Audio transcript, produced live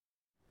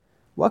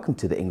Welcome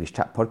to the English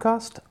Chat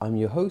Podcast. I'm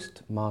your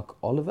host, Mark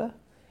Oliver.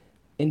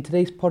 In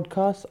today's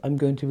podcast, I'm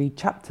going to read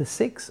Chapter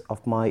 6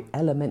 of my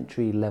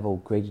elementary level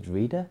graded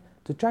reader,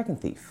 The Dragon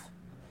Thief.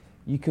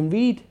 You can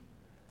read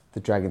The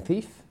Dragon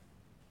Thief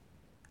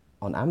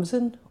on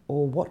Amazon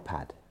or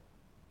Wattpad.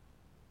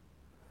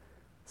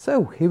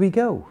 So, here we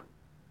go.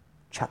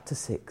 Chapter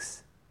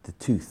 6, The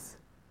Tooth.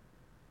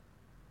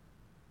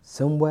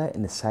 Somewhere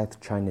in the South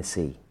China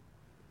Sea,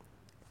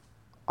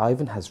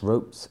 Ivan has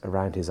ropes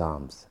around his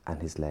arms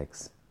and his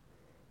legs.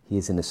 He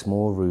is in a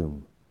small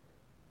room.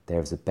 There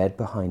is a bed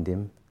behind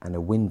him and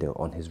a window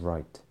on his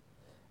right.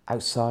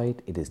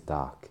 Outside it is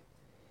dark.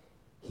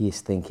 He is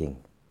thinking.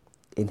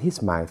 In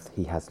his mouth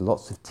he has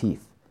lots of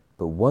teeth,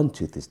 but one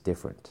tooth is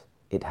different.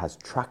 It has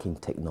tracking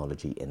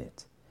technology in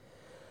it.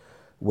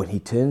 When he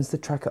turns the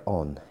tracker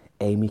on,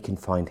 Amy can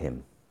find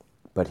him,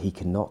 but he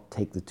cannot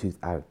take the tooth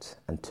out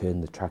and turn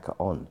the tracker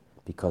on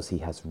because he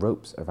has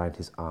ropes around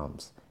his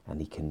arms and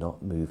he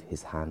cannot move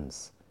his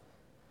hands.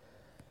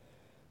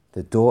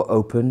 The door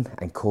opens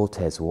and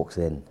Cortez walks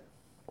in.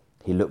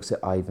 He looks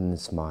at Ivan and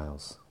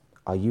smiles.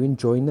 "Are you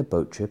enjoying the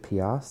boat trip?" he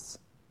asks.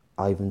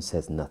 Ivan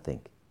says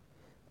nothing.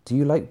 "Do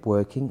you like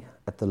working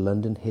at the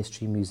London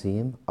History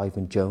Museum,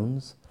 Ivan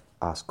Jones?"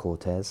 asks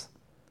Cortez.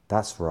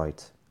 "That's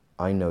right.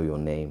 I know your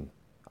name.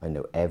 I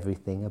know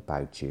everything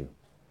about you."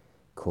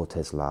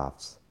 Cortez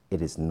laughs.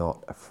 It is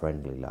not a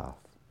friendly laugh.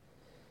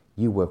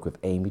 "You work with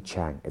Amy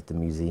Chang at the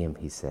museum,"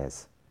 he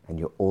says, "and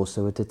you're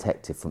also a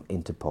detective from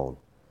Interpol.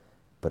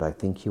 But I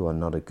think you are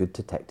not a good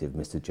detective,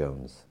 Mr.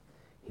 Jones."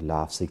 He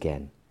laughs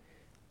again.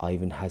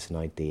 Ivan has an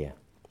idea.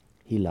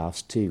 He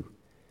laughs too.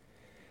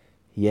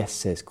 "Yes,"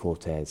 says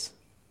Cortez.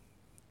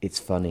 "It's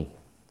funny.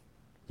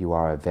 You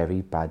are a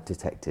very bad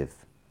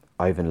detective."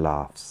 Ivan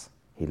laughs.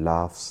 He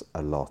laughs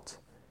a lot.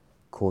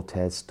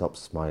 Cortez stops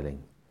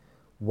smiling.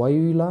 "Why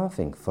are you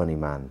laughing, funny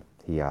man?"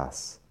 he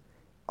asks.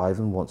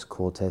 Ivan wants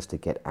Cortez to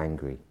get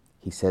angry.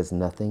 He says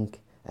nothing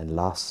and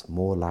laughs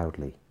more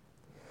loudly.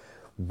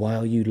 "Why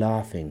are you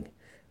laughing?"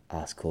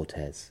 asks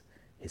Cortez.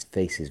 His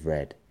face is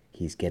red.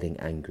 He's getting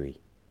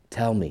angry.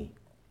 "Tell me."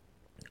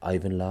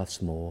 Ivan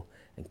laughs more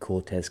and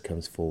Cortez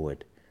comes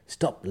forward.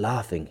 "Stop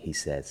laughing," he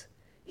says.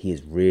 He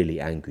is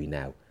really angry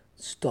now.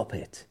 "Stop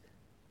it."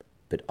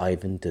 But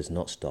Ivan does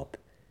not stop.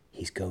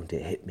 He's going to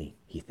hit me,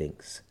 he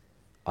thinks.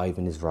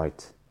 Ivan is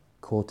right.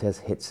 Cortez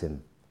hits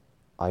him.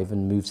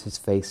 Ivan moves his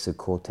face so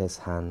Cortez's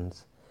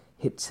hand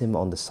hits him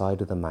on the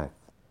side of the mouth.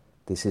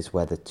 This is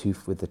where the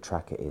tooth with the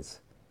tracker is.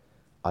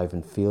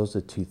 Ivan feels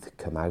the tooth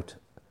come out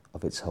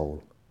of its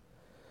hole.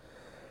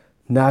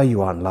 "Now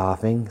you aren't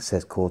laughing,"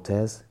 says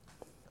Cortez.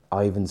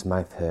 Ivan's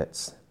mouth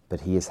hurts,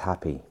 but he is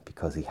happy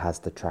because he has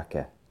the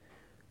tracker.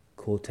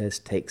 Cortez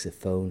takes a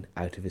phone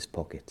out of his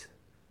pocket.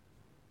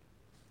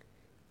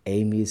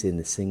 Amy is in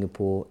the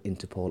Singapore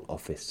Interpol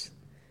office.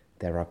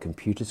 There are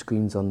computer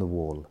screens on the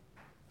wall.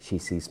 She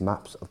sees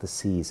maps of the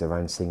seas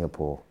around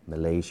Singapore,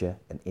 Malaysia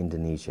and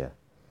Indonesia.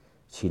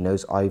 She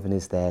knows Ivan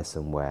is there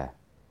somewhere.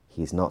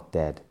 He is not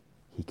dead.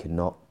 He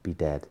cannot be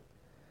dead.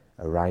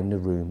 Around the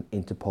room,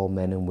 Interpol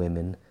men and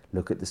women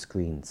look at the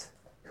screens.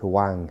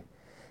 Huang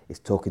is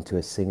talking to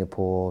a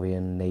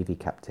Singaporean Navy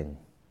captain.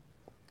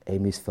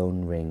 Amy's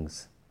phone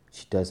rings.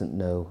 She doesn't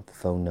know the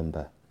phone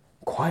number.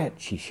 "Quiet,"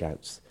 she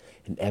shouts,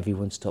 and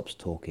everyone stops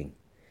talking.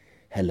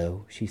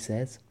 "Hello," she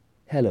says.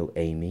 "Hello,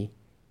 Amy."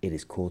 It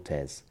is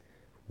Cortez.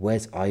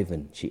 "Where's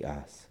Ivan?" she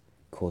asks.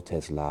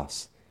 Cortez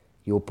laughs.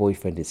 "Your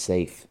boyfriend is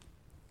safe."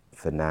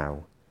 "For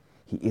now."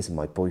 "He isn't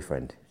my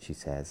boyfriend," she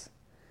says.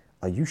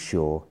 "Are you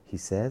sure?" he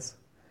says.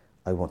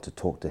 "I want to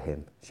talk to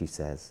him," she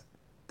says.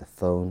 The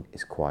phone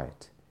is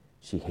quiet.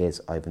 She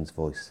hears Ivan's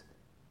voice.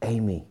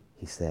 "Amy,"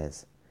 he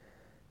says.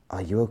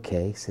 "Are you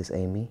okay?" says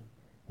Amy.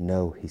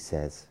 "No," he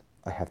says.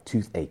 "I have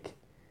toothache."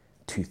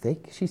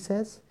 "Toothache?" she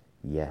says.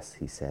 "Yes,"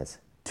 he says.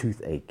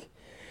 "Toothache."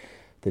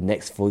 The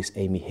next voice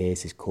Amy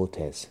hears is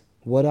Cortez.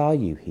 "What are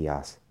you?" he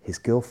asks. "His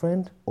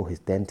girlfriend or his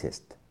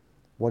dentist?"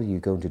 "What are you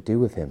going to do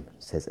with him?"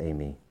 says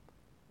Amy.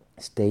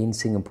 "Stay in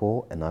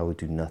Singapore and I will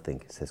do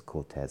nothing," says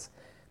Cortez.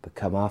 "But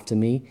come after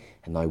me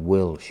and I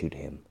will shoot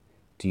him.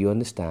 Do you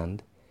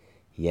understand?"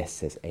 "Yes,"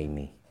 says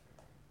Amy.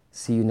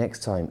 "See you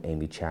next time,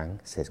 Amy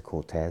Chang," says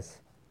Cortez.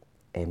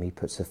 Amy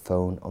puts her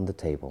phone on the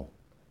table.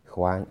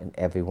 Huang and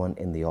everyone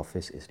in the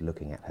office is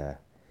looking at her.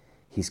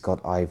 "He's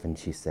got Ivan,"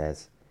 she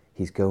says.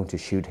 "He's going to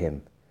shoot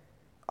him."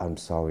 "I'm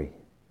sorry,"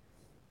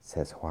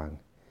 says Huang.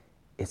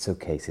 "It's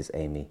okay," says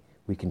Amy.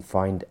 "We can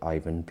find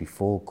Ivan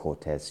before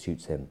Cortez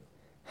shoots him."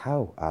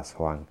 "How?" asks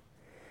Huang.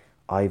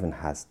 "Ivan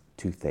has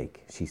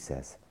toothache," she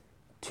says.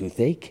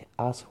 "Toothache?"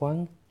 asks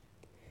Huang.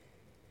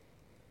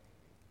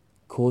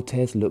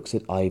 Cortez looks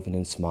at Ivan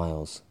and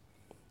smiles.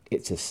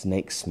 It's a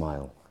snake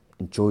smile.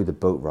 "Enjoy the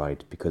boat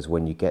ride because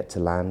when you get to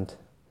land,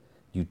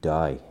 you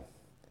die,"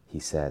 he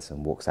says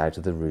and walks out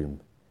of the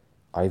room.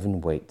 Ivan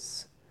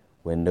waits.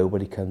 When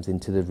nobody comes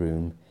into the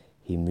room,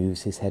 he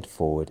moves his head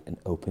forward and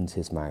opens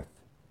his mouth.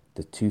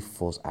 The tooth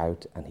falls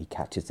out and he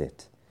catches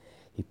it.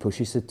 He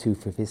pushes the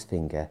tooth with his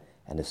finger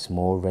and a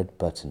small red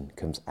button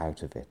comes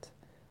out of it.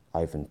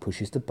 Ivan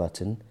pushes the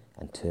button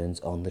and turns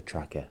on the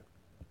tracker.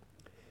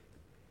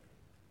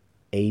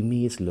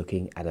 Amy is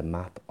looking at a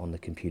map on the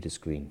computer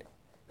screen.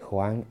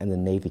 Huang and the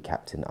Navy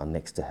captain are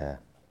next to her.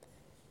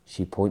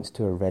 She points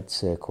to a red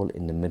circle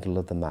in the middle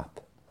of the map.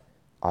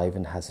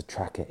 Ivan has a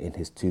tracker in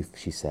his tooth,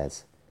 she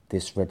says.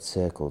 This red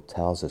circle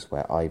tells us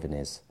where Ivan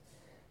is.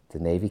 The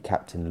Navy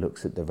captain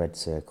looks at the red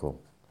circle.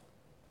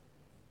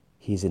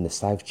 He's in the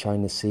South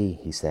China Sea,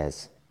 he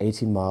says,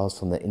 80 miles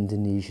from the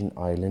Indonesian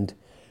island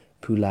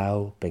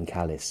Pulau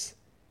Bengkalis.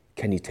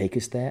 Can you take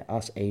us there?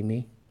 Asks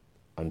Amy.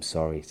 I'm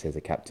sorry, says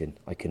the captain.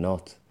 I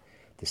cannot.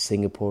 The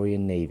Singaporean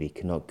Navy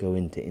cannot go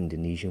into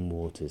Indonesian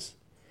waters.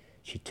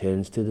 She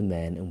turns to the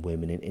men and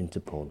women in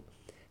Interpol.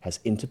 Has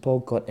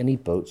Interpol got any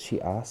boats,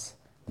 she asks.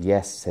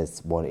 Yes,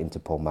 says one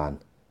Interpol man.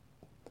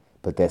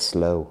 But they're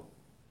slow.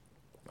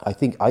 I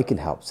think I can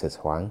help, says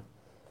Huang.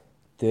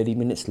 30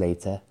 minutes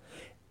later,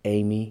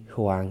 Amy,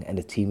 Huang and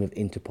a team of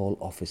Interpol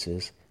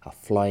officers are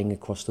flying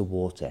across the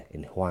water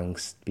in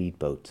Huang's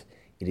speedboat.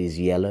 It is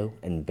yellow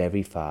and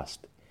very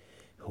fast.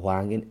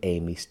 Huang and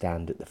Amy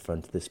stand at the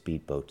front of the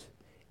speedboat.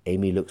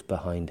 Amy looks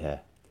behind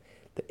her.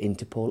 The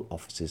Interpol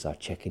officers are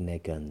checking their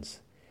guns.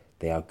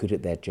 They are good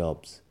at their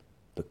jobs,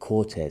 but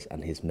Cortez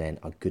and his men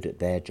are good at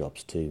their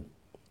jobs too.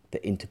 The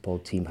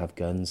Interpol team have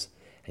guns,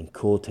 and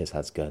Cortez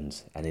has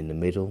guns, and in the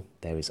middle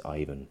there is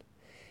Ivan.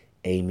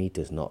 Amy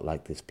does not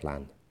like this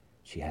plan.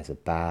 She has a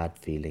bad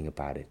feeling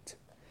about it.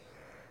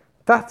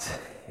 That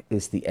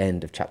is the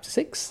end of chapter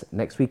 6.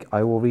 Next week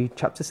I will read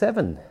chapter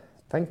 7.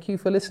 Thank you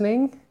for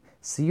listening.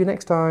 See you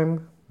next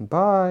time.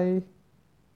 Bye.